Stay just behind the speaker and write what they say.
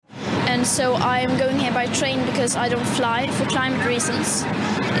and so I'm going here by train because I don't fly for climate reasons.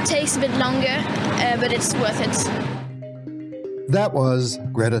 It takes a bit longer, but it's worth it. That was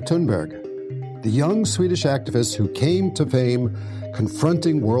Greta Thunberg, the young Swedish activist who came to fame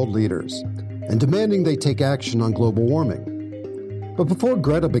confronting world leaders and demanding they take action on global warming. But before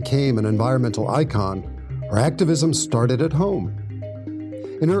Greta became an environmental icon, her activism started at home.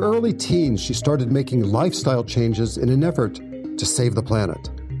 In her early teens, she started making lifestyle changes in an effort to save the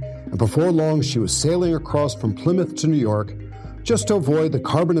planet. And before long, she was sailing across from Plymouth to New York just to avoid the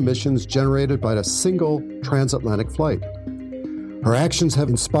carbon emissions generated by a single transatlantic flight. Her actions have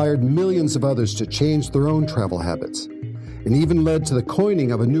inspired millions of others to change their own travel habits, and even led to the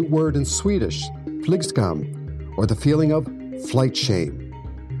coining of a new word in Swedish, flygskam, or the feeling of flight shame.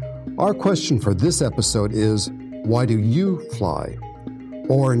 Our question for this episode is, why do you fly?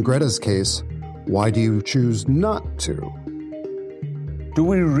 Or in Greta's case, why do you choose not to? Do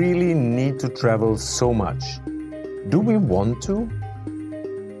we really need to travel so much? Do we want to?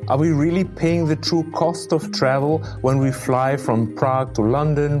 Are we really paying the true cost of travel when we fly from Prague to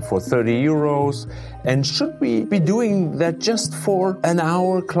London for 30 euros? And should we be doing that just for an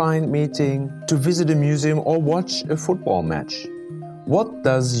hour client meeting, to visit a museum or watch a football match? What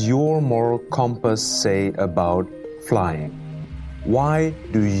does your moral compass say about flying? Why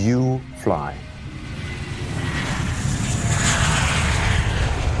do you fly?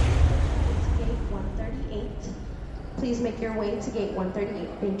 Please make your way to gate 138.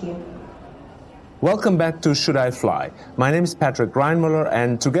 Thank you. Welcome back to Should I Fly? My name is Patrick Reinmuller,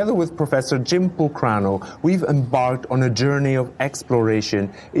 and together with Professor Jim Pulcrano, we've embarked on a journey of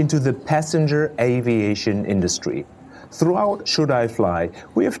exploration into the passenger aviation industry. Throughout Should I Fly,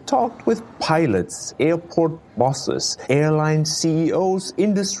 we have talked with pilots, airport bosses, airline CEOs,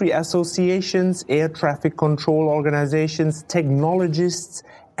 industry associations, air traffic control organizations, technologists,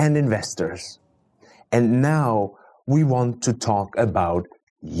 and investors. And now, we want to talk about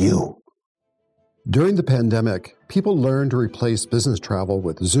you. During the pandemic, people learned to replace business travel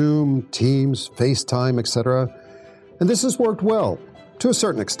with Zoom, Teams, FaceTime, etc. And this has worked well, to a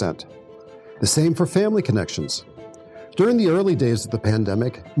certain extent. The same for family connections. During the early days of the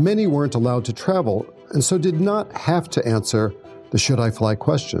pandemic, many weren't allowed to travel and so did not have to answer the Should I Fly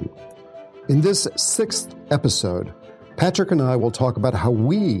question. In this 6th episode, Patrick and I will talk about how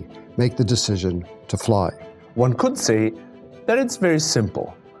we make the decision to fly. One could say that it's very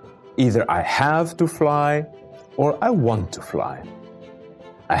simple. Either I have to fly or I want to fly.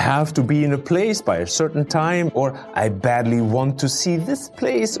 I have to be in a place by a certain time, or I badly want to see this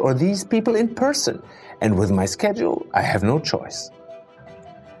place or these people in person. And with my schedule, I have no choice.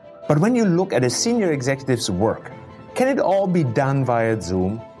 But when you look at a senior executive's work, can it all be done via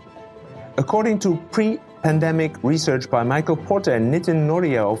Zoom? According to pre-pandemic research by Michael Porter and Nitin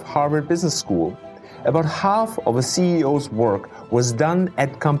Nodia of Harvard Business School, about half of a CEO's work was done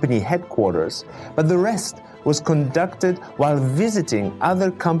at company headquarters, but the rest was conducted while visiting other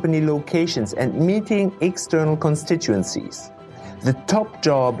company locations and meeting external constituencies. The top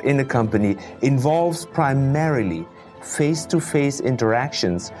job in a company involves primarily face-to-face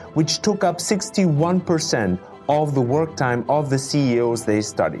interactions, which took up 61% of the work time of the CEOs they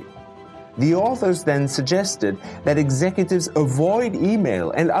studied. The authors then suggested that executives avoid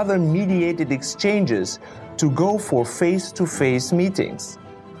email and other mediated exchanges to go for face-to-face meetings.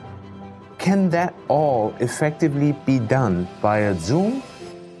 Can that all effectively be done via Zoom?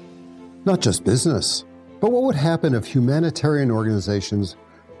 Not just business, but what would happen if humanitarian organizations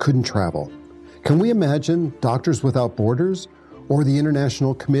couldn't travel? Can we imagine Doctors Without Borders or the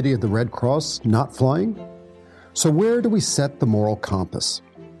International Committee of the Red Cross not flying? So where do we set the moral compass?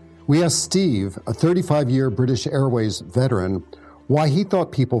 We asked Steve, a 35-year British Airways veteran, why he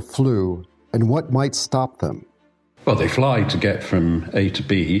thought people flew and what might stop them. Well, they fly to get from A to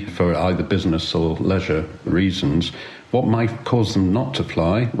B for either business or leisure reasons. What might cause them not to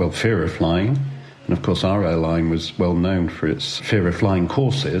fly? Well, fear of flying. And of course, our airline was well known for its fear of flying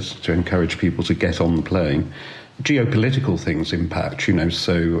courses to encourage people to get on the plane. Geopolitical things impact,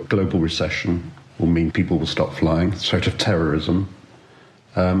 so global recession will mean people will stop flying, threat of terrorism.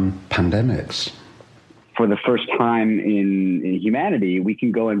 Pandemics. For the first time in humanity, we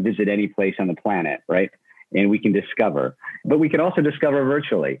can go and visit any place on the planet, right? And we can discover. But we can also discover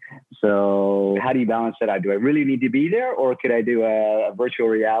virtually. So how do you balance that out? Do I really need to be there, or could I do a virtual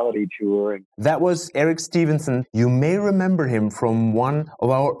reality tour? That was Eric Stevenson. You may remember him from one of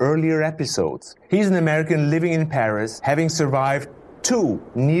our earlier episodes. He's an American living in Paris, having survived 2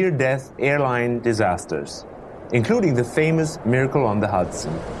 near-death airline disasters, including the famous Miracle on the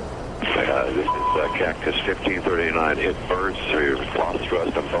Hudson. This is Cactus 1539. It burns through, lost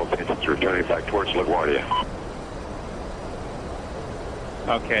east-west on both engines returning back towards LaGuardia.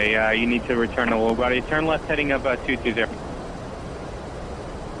 Okay, you need to return to LaGuardia. Turn left heading up 220.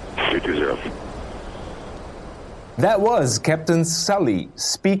 220. That was Captain Sully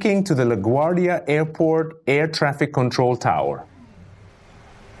speaking to the LaGuardia Airport Air Traffic Control Tower.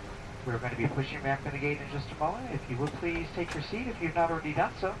 We're going to be pushing back on the gate in just a moment. If you would please take your seat if you've not already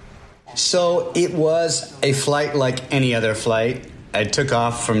done so. So it was a flight like any other flight. I took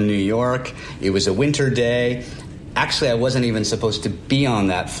off from New York. It was a winter day. Actually, I wasn't even supposed to be on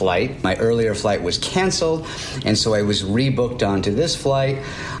that flight. My earlier flight was canceled, and so I was rebooked onto this flight.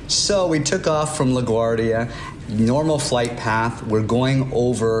 So we took off from LaGuardia, normal flight path. We're going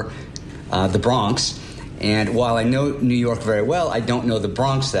over the Bronx, and while I know New York very well, I don't know the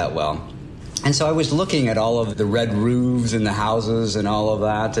Bronx that well. And so I was looking at all of the red roofs and the houses and all of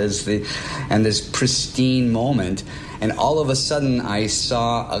that and this pristine moment, and all of a sudden I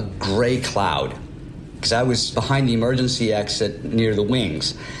saw a gray cloud. Because I was behind the emergency exit near the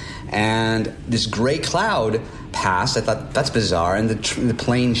wings. And this gray cloud passed. I thought, that's bizarre. And the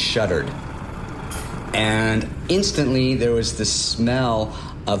plane shuddered. And instantly there was the smell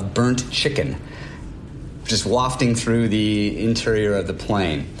of burnt chicken just wafting through the interior of the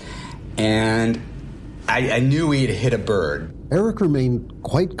plane. And I knew we had hit a bird. Eric remained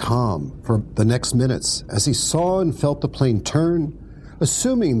quite calm for the next minutes as he saw and felt the plane turn,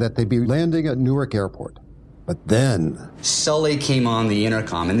 assuming that they'd be landing at Newark Airport. But then Sully came on the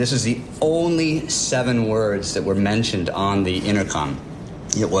intercom, and this is the only 7 words that were mentioned on the intercom.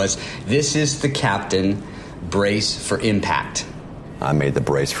 It was, "This is the captain, brace for impact." I made the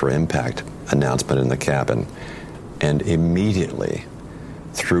brace for impact announcement in the cabin, and immediately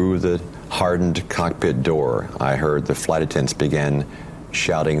through the hardened cockpit door, I heard the flight attendants begin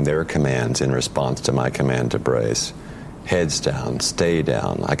shouting their commands in response to my command to brace. Heads down, stay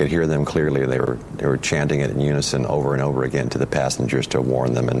down. I could hear them clearly. They were chanting it in unison over and over again to the passengers to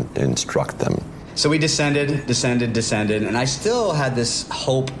warn them and instruct them. So we descended, and I still had this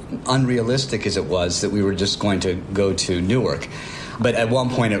hope, unrealistic as it was, that we were just going to go to Newark. But at one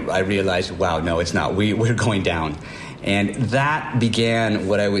point I realized, wow, no, it's not. We're going down. And that began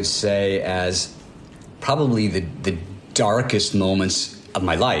what I would say as probably the darkest moments of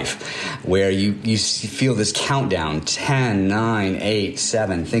my life, where you feel this countdown, 10, 9, 8,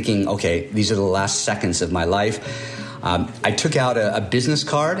 7, thinking, okay, these are the last seconds of my life. I took out a business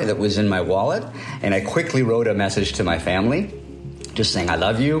card that was in my wallet, and I quickly wrote a message to my family, just saying, I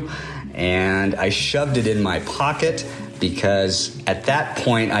love you, and I shoved it in my pocket, because at that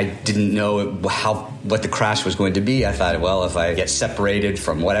point I didn't know what the crash was going to be. I thought, well, if I get separated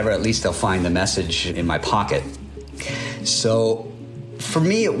from whatever, at least they'll find the message in my pocket. So for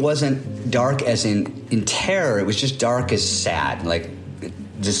me, it wasn't dark as in terror. It was just dark as sad, like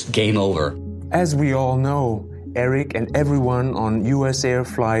just game over. As we all know, Eric and everyone on US Air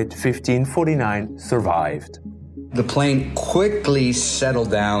Flight 1549 survived. The plane quickly settled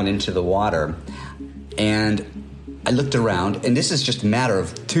down into the water, and I looked around, and this is just a matter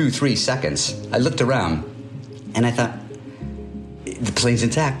of 2-3 seconds. I looked around, and I thought, the plane's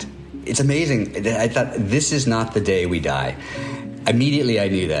intact. It's amazing. I thought, this is not the day we die. Immediately I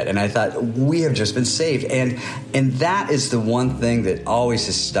knew that, and I thought, we have just been saved. And that is the one thing that always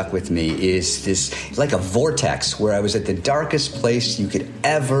has stuck with me, is this, like a vortex where I was at the darkest place you could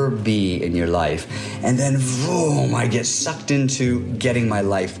ever be in your life, and then boom, I get sucked into getting my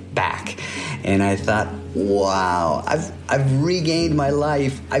life back. And I thought, wow, I've regained my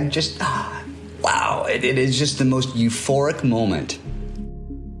life. Wow, it is just the most euphoric moment.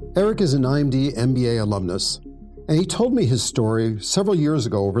 Eric is an IMD MBA alumnus, and he told me his story several years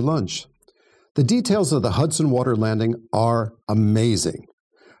ago over lunch. The details of the Hudson water landing are amazing.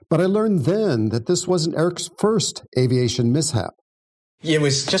 But I learned then that this wasn't Eric's first aviation mishap. It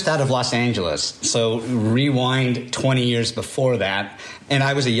was just out of Los Angeles. So rewind 20 years before that, and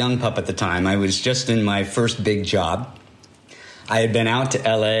I was a young pup at the time. I was just in my first big job. I had been out to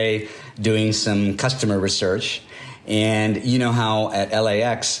LA doing some customer research, and you know how at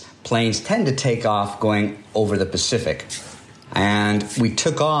LAX, planes tend to take off going over the Pacific. And we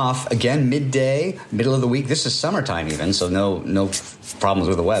took off, again, midday, middle of the week. This is summertime even, so no problems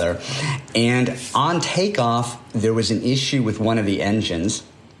with the weather. And on takeoff, there was an issue with one of the engines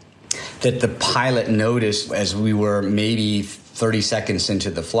that the pilot noticed as we were maybe 30 seconds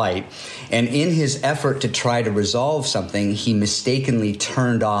into the flight. And in his effort to try to resolve something, he mistakenly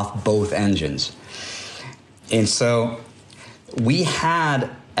turned off both engines. And so we had,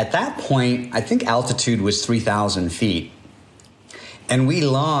 at that point, I think altitude was 3,000 feet. And we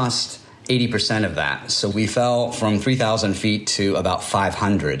lost 80% of that. So we fell from 3,000 feet to about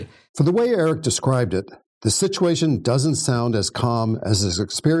 500. For the way Eric described it, the situation doesn't sound as calm as his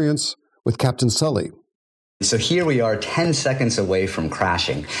experience with Captain Sully. So here we are 10 seconds away from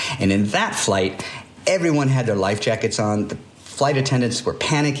crashing. And in that flight, everyone had their life jackets on. The flight attendants were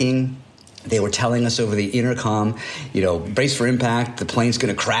panicking. They were telling us over the intercom, brace for impact, the plane's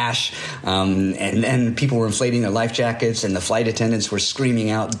going to crash. And then people were inflating their life jackets, and the flight attendants were screaming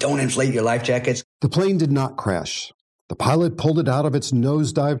out, don't inflate your life jackets. The plane did not crash. The pilot pulled it out of its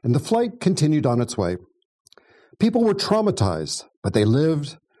nosedive, and the flight continued on its way. People were traumatized, but they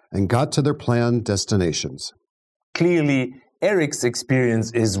lived and got to their planned destinations. Clearly, Eric's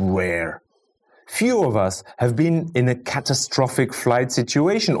experience is rare. Few of us have been in a catastrophic flight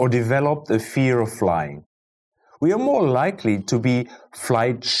situation or developed a fear of flying. We are more likely to be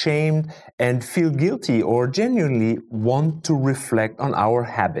flight shamed and feel guilty or genuinely want to reflect on our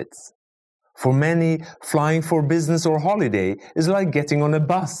habits. For many, flying for business or holiday is like getting on a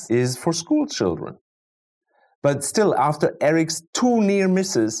bus is for school children. But still, after Eric's 2 near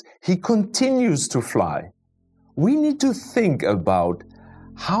misses, he continues to fly. We need to think about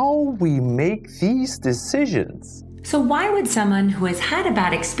how we make these decisions. So why would someone who has had a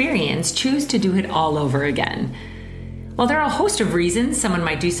bad experience choose to do it all over again? Well, there are a host of reasons someone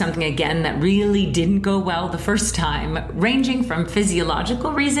might do something again that really didn't go well the first time, ranging from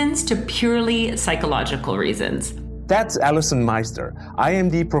physiological reasons to purely psychological reasons. That's Alison Meister,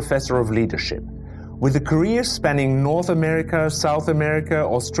 IMD Professor of Leadership. With a career spanning North America, South America,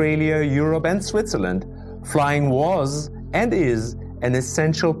 Australia, Europe, and Switzerland, flying was and is an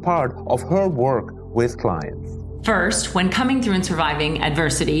essential part of her work with clients. First, when coming through and surviving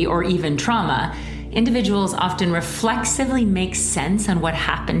adversity or even trauma, individuals often reflexively make sense on what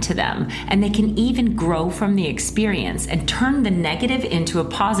happened to them, and they can even grow from the experience and turn the negative into a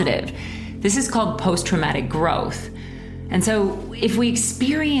positive. This is called post-traumatic growth. And so if we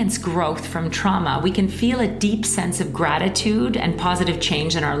experience growth from trauma, we can feel a deep sense of gratitude and positive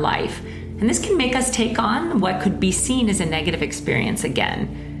change in our life. And this can make us take on what could be seen as a negative experience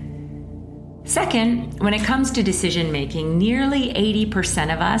again. Second, when it comes to decision making, nearly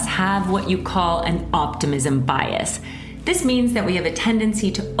 80% of us have what you call an optimism bias. This means that we have a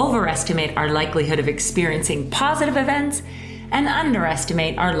tendency to overestimate our likelihood of experiencing positive events and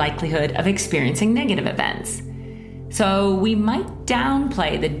underestimate our likelihood of experiencing negative events. So we might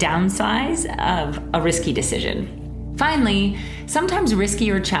downplay the downsides of a risky decision. Finally, sometimes risky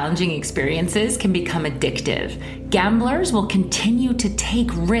or challenging experiences can become addictive. Gamblers will continue to take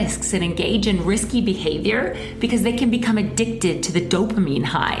risks and engage in risky behavior because they can become addicted to the dopamine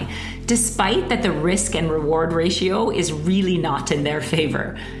high, despite that the risk and reward ratio is really not in their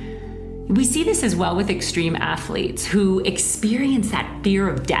favor. We see this as well with extreme athletes who experience that fear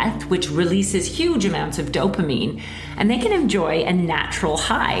of death, which releases huge amounts of dopamine, and they can enjoy a natural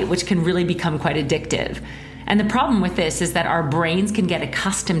high, which can really become quite addictive. And the problem with this is that our brains can get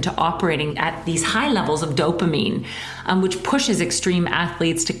accustomed to operating at these high levels of dopamine, which pushes extreme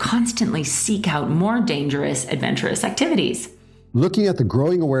athletes to constantly seek out more dangerous, adventurous activities. Looking at the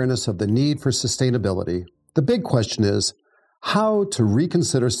growing awareness of the need for sustainability, the big question is how to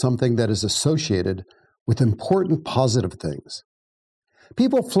reconsider something that is associated with important positive things.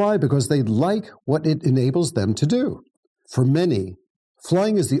 People fly because they like what it enables them to do. For many,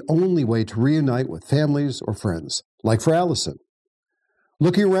 flying is the only way to reunite with families or friends, like for Alison.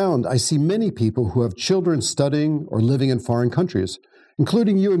 Looking around, I see many people who have children studying or living in foreign countries,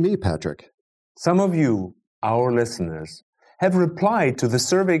 including you and me, Patrick. Some of you, our listeners, have replied to the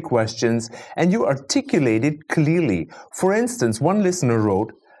survey questions and you articulated clearly. For instance, one listener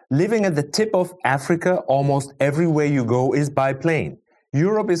wrote, living at the tip of Africa, almost everywhere you go is by plane.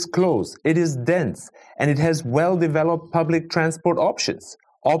 Europe is close, it is dense, and it has well-developed public transport options.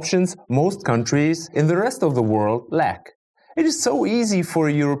 Options most countries in the rest of the world lack. It is so easy for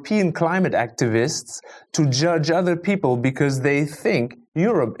European climate activists to judge other people because they think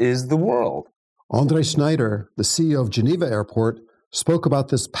Europe is the world. Andre Schneider, the CEO of Geneva Airport, spoke about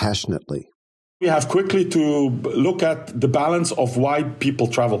this passionately. We have quickly to look at the balance of why people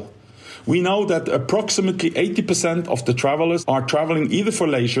travel. We know that approximately 80% of the travelers are traveling either for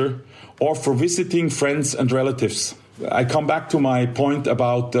leisure or for visiting friends and relatives. I come back to my point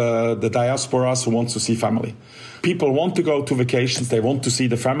about the diasporas who want to see family. People want to go to vacations, they want to see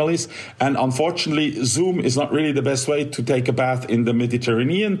the families, and unfortunately, Zoom is not really the best way to take a bath in the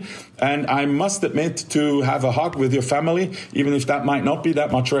Mediterranean. And I must admit, to have a hug with your family, even if that might not be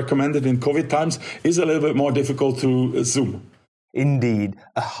that much recommended in COVID times, is a little bit more difficult through Zoom. Indeed,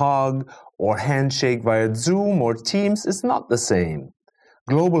 a hug or handshake via Zoom or Teams is not the same.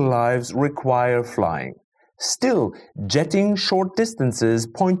 global lives require flying. Still, jetting short distances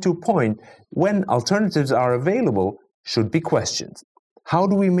point to point when alternatives are available should be questioned. How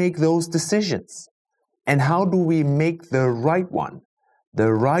do we make those decisions? And how do we make the right one?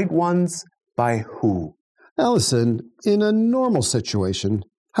 The right ones by who? Allison, in a normal situation,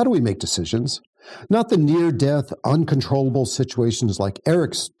 how do we make decisions? Not the near-death, uncontrollable situations like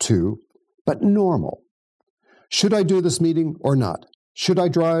Eric's two, but normal. Should I do this meeting or not? Should I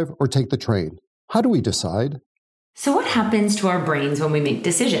drive or take the train? How do we decide? So what happens to our brains when we make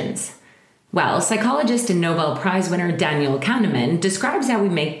decisions? Well, psychologist and Nobel Prize winner Daniel Kahneman describes how we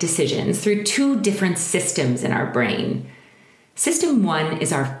make decisions through two different systems in our brain. System 1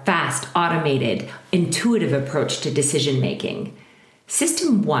 is our fast, automated, intuitive approach to decision-making.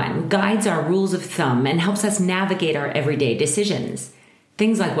 System 1 guides our rules of thumb and helps us navigate our everyday decisions.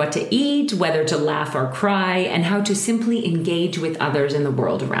 Things like what to eat, whether to laugh or cry, and how to simply engage with others in the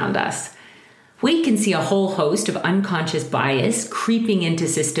world around us. We can see a whole host of unconscious bias creeping into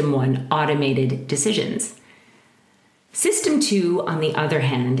System 1 automated decisions. System 2, on the other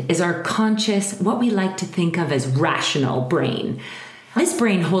hand, is our conscious, what we like to think of as rational brain. This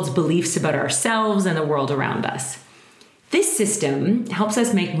brain holds beliefs about ourselves and the world around us. This system helps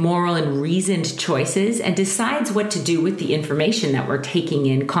us make moral and reasoned choices and decides what to do with the information that we're taking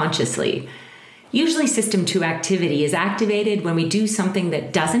in consciously. Usually System 2 activity is activated when we do something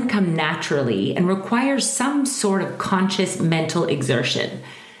that doesn't come naturally and requires some sort of conscious mental exertion.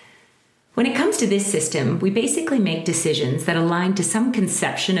 When it comes to this system, we basically make decisions that align to some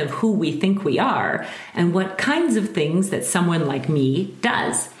conception of who we think we are and what kinds of things that someone like me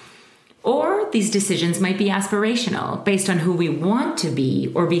does. Or these decisions might be aspirational, based on who we want to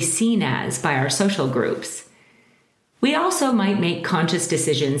be or be seen as by our social groups. We also might make conscious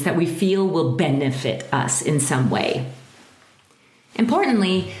decisions that we feel will benefit us in some way.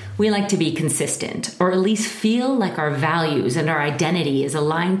 Importantly, we like to be consistent, or at least feel like our values and our identity is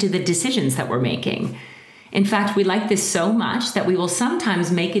aligned to the decisions that we're making. In fact, we like this so much that we will sometimes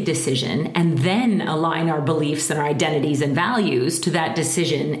make a decision and then align our beliefs and our identities and values to that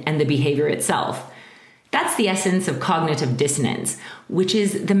decision and the behavior itself. That's the essence of cognitive dissonance, which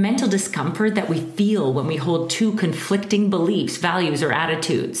is the mental discomfort that we feel when we hold two conflicting beliefs, values, or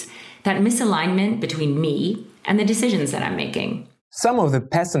attitudes. That misalignment between me and the decisions that I'm making. Some of the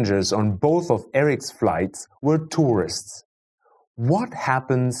passengers on both of Eric's flights were tourists. What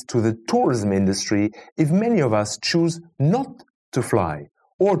happens to the tourism industry if many of us choose not to fly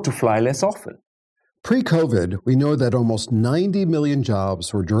or to fly less often? Pre-COVID, we know that almost 90 million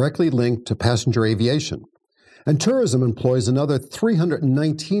jobs were directly linked to passenger aviation, and tourism employs another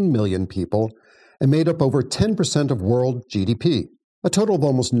 319 million people and made up over 10% of world GDP, a total of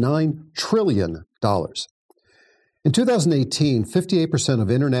almost $9 trillion. In 2018, 58% of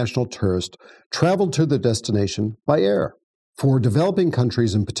international tourists traveled to their destination by air. For developing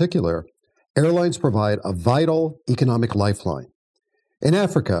countries in particular, airlines provide a vital economic lifeline. In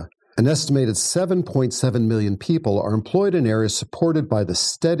Africa, an estimated 7.7 million people are employed in areas supported by the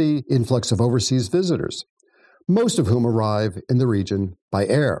steady influx of overseas visitors, most of whom arrive in the region by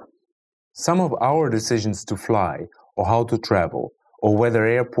air. Some of our decisions to fly or how to travel, or whether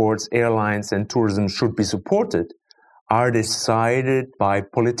airports, airlines, and tourism should be supported, are decided by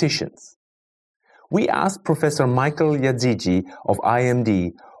politicians. We asked Professor Michael Yazigi of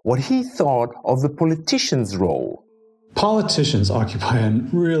IMD what he thought of the politician's role. Politicians occupy a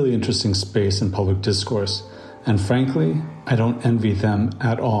really interesting space in public discourse, and frankly, I don't envy them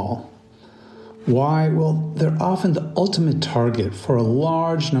at all. Why? Well, they're often the ultimate target for a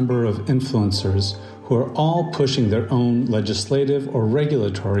large number of influencers who are all pushing their own legislative or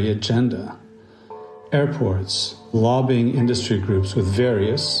regulatory agenda. Airports, lobbying industry groups with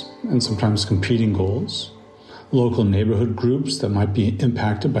various and sometimes competing goals, local neighborhood groups that might be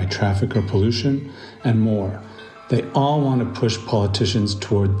impacted by traffic or pollution, and more. They all want to push politicians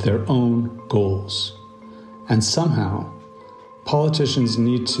toward their own goals. And somehow, politicians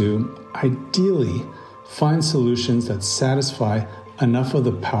need to, ideally, find solutions that satisfy enough of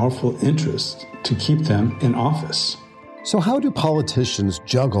the powerful interests to keep them in office. So how do politicians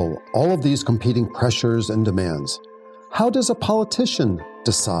juggle all of these competing pressures and demands? How does a politician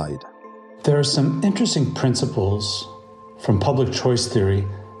decide? There are some interesting principles from public choice theory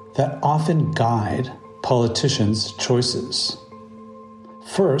that often guide politicians' choices.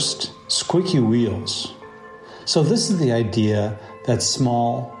 First, squeaky wheels. So this is the idea that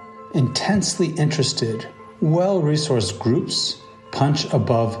small, intensely interested, well-resourced groups punch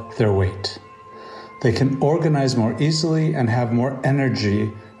above their weight. They can organize more easily and have more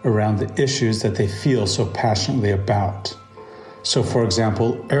energy around the issues that they feel so passionately about. So, for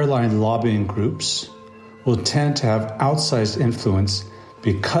example, airline lobbying groups will tend to have outsized influence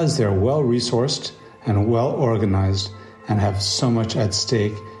because they're well-resourced and well-organized and have so much at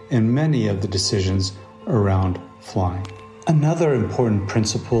stake in many of the decisions around flying. Another important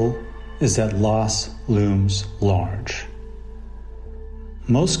principle is that loss looms large.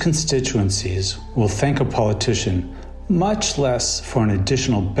 Most constituencies will thank a politician much less for an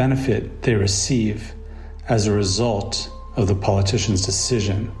additional benefit they receive as a result of the politician's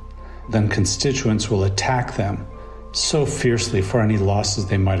decision than constituents will attack them so fiercely for any losses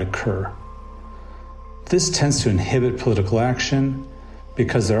they might occur. This tends to inhibit political action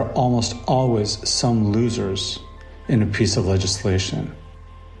because there are almost always some losers in a piece of legislation.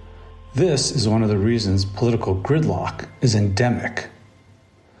 This is one of the reasons political gridlock is endemic.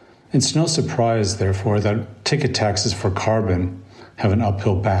 It's no surprise, therefore, that ticket taxes for carbon have an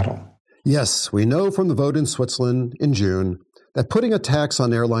uphill battle. Yes, we know from the vote in Switzerland in June that putting a tax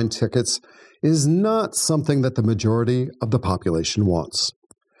on airline tickets is not something that the majority of the population wants.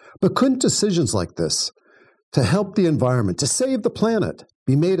 But couldn't decisions like this, to help the environment, to save the planet,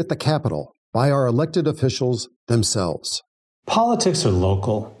 be made at the Capitol by our elected officials themselves? Politics are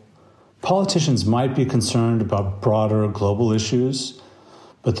local. Politicians might be concerned about broader global issues,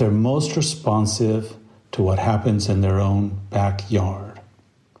 but they're most responsive to what happens in their own backyard.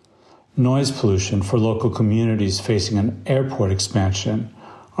 Noise pollution for local communities facing an airport expansion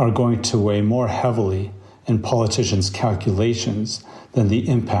are going to weigh more heavily in politicians' calculations than the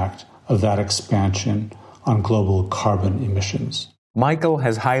impact of that expansion on global carbon emissions. Michael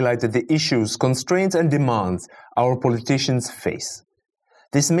has highlighted the issues, constraints, and demands our politicians face.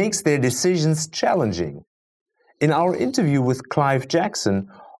 This makes their decisions challenging. In our interview with Clive Jackson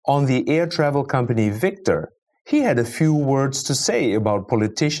on the air travel company Victor, he had a few words to say about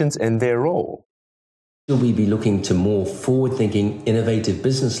politicians and their role. Should we be looking to more forward-thinking, innovative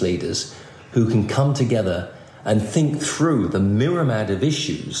business leaders who can come together and think through the myriad of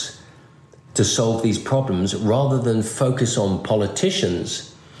issues to solve these problems rather than focus on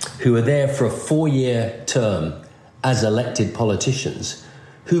politicians who are there for a 4-year term as elected politicians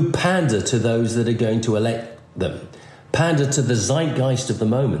who pander to those that are going to elect them, pander to the zeitgeist of the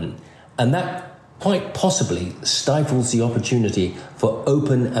moment, and that quite possibly stifles the opportunity for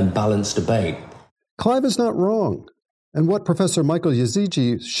open and balanced debate. Clive is not wrong. And what Professor Michael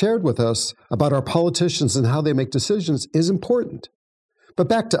Yazici shared with us about our politicians and how they make decisions is important. But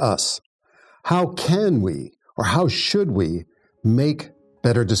back to us. How can we, or how should we, make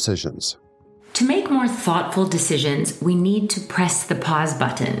better decisions? To make more thoughtful decisions, we need to press the pause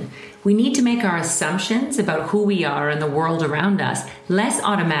button. We need to make our assumptions about who we are and the world around us less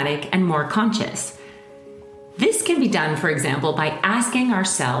automatic and more conscious. This can be done, for example, by asking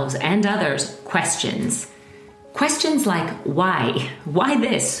ourselves and others questions. Questions like why? Why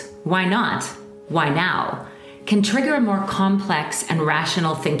this? Why not? Why now? Can trigger a more complex and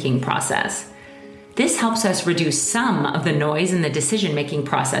rational thinking process. This helps us reduce some of the noise in the decision-making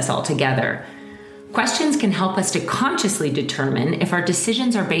process altogether. Questions can help us to consciously determine if our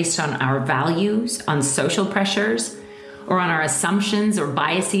decisions are based on our values, on social pressures, or on our assumptions or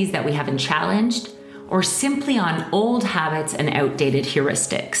biases that we haven't challenged, or simply on old habits and outdated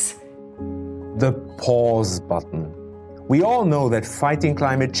heuristics. The pause button. We all know that fighting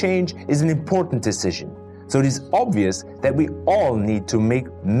climate change is an important decision, so it is obvious that we all need to make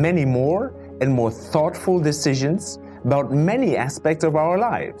many more and more thoughtful decisions about many aspects of our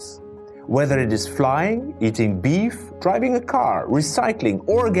lives. Whether it is flying, eating beef, driving a car, recycling,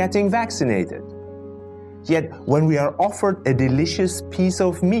 or getting vaccinated. Yet, when we are offered a delicious piece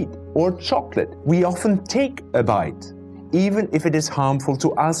of meat or chocolate, we often take a bite, even if it is harmful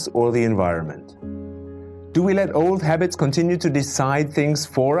to us or the environment. Do we let old habits continue to decide things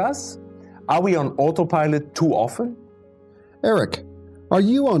for us? Are we on autopilot too often? Eric, are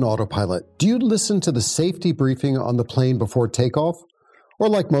you on autopilot? Do you listen to the safety briefing on the plane before takeoff? Or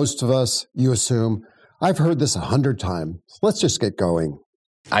like most of us, you assume, I've heard this 100 times. Let's just get going.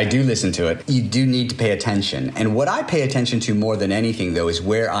 I do listen to it. You do need to pay attention. And what I pay attention to more than anything, though, is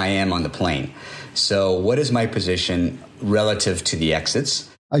where I am on the plane. So what is my position relative to the exits?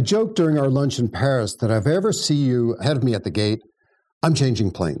 I joked during our lunch in Paris that if I ever see you ahead of me at the gate, I'm changing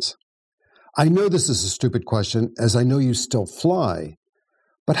planes. I know this is a stupid question, as I know you still fly.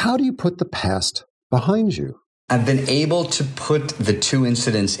 But how do you put the past behind you? I've been able to put the two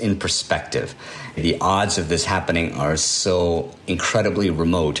incidents in perspective. The odds of this happening are so incredibly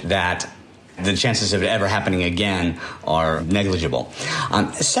remote that the chances of it ever happening again are negligible.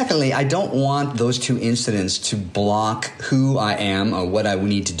 Secondly, I don't want those two incidents to block who I am or what I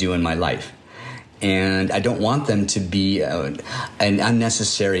need to do in my life. and I don't want them to be an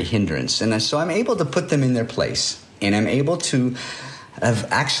unnecessary hindrance. And so I'm able to put them in their place, and I'm able to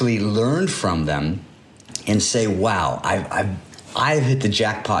have actually learned from them and say, wow, I've hit the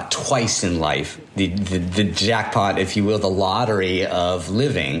jackpot twice in life, the jackpot, if you will, the lottery of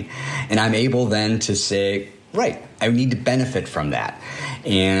living. And I'm able then to say, right, I need to benefit from that.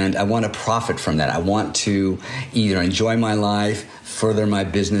 And I want to profit from that. I want to either enjoy my life, further my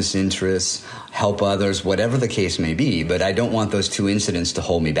business interests, help others, whatever the case may be. But I don't want those two incidents to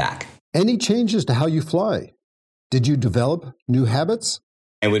hold me back. Any changes to how you fly? Did you develop new habits?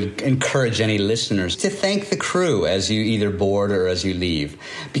 I would encourage any listeners to thank the crew as you either board or as you leave,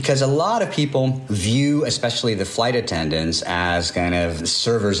 because a lot of people view, especially the flight attendants, as kind of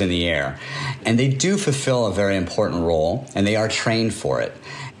servers in the air. And they do fulfill a very important role, and they are trained for it.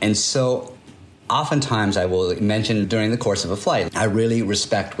 And so oftentimes I will mention during the course of a flight, I really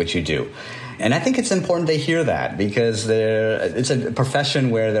respect what you do. And I think it's important they hear that, because it's a profession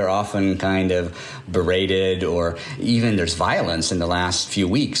where they're often kind of berated, or even there's violence. In the last few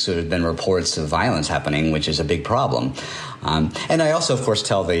weeks, there have been reports of violence happening, which is a big problem. And I also, of course,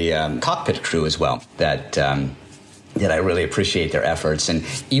 tell the cockpit crew as well that I really appreciate their efforts. And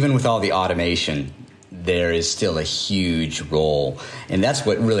even with all the automation, there is still a huge role. And that's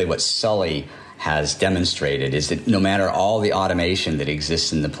what Sully has demonstrated, is that no matter all the automation that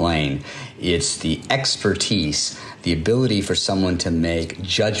exists in the plane, it's the expertise, the ability for someone to make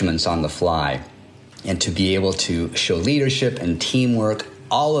judgments on the fly and to be able to show leadership and teamwork,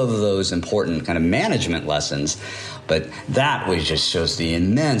 all of those important kind of management lessons. But that just shows the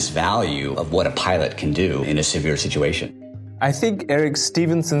immense value of what a pilot can do in a severe situation. I think Eric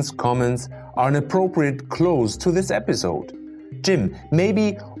Stevenson's comments are an appropriate close to this episode. Jim,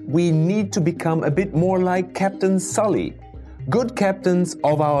 maybe we need to become a bit more like Captain Sully, good captains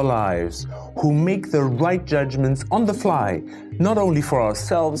of our lives who make the right judgments on the fly, not only for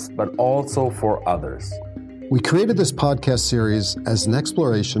ourselves, but also for others. We created this podcast series as an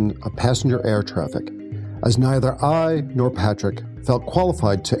exploration of passenger air traffic, as neither I nor Patrick felt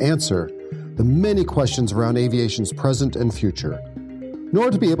qualified to answer the many questions around aviation's present and future,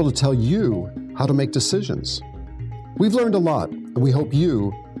 nor to be able to tell you how to make decisions. We've learned a lot, and we hope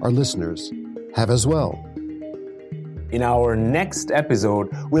you, our listeners, have as well. In our next episode,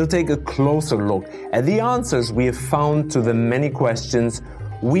 we'll take a closer look at the answers we have found to the many questions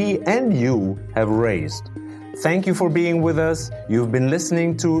we and you have raised. Thank you for being with us. You've been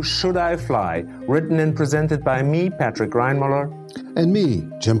listening to Should I Fly, written and presented by me, Patrick Reinmuller. And me,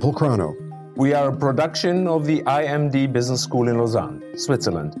 Jim Pulcrano. We are a production of the IMD Business School in Lausanne,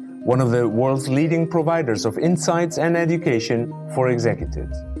 Switzerland, one of the world's leading providers of insights and education for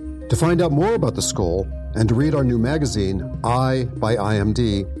executives. To find out more about the school and to read our new magazine, I by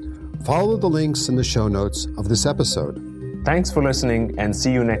IMD, follow the links in the show notes of this episode. Thanks for listening, and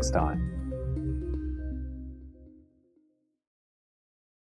see you next time.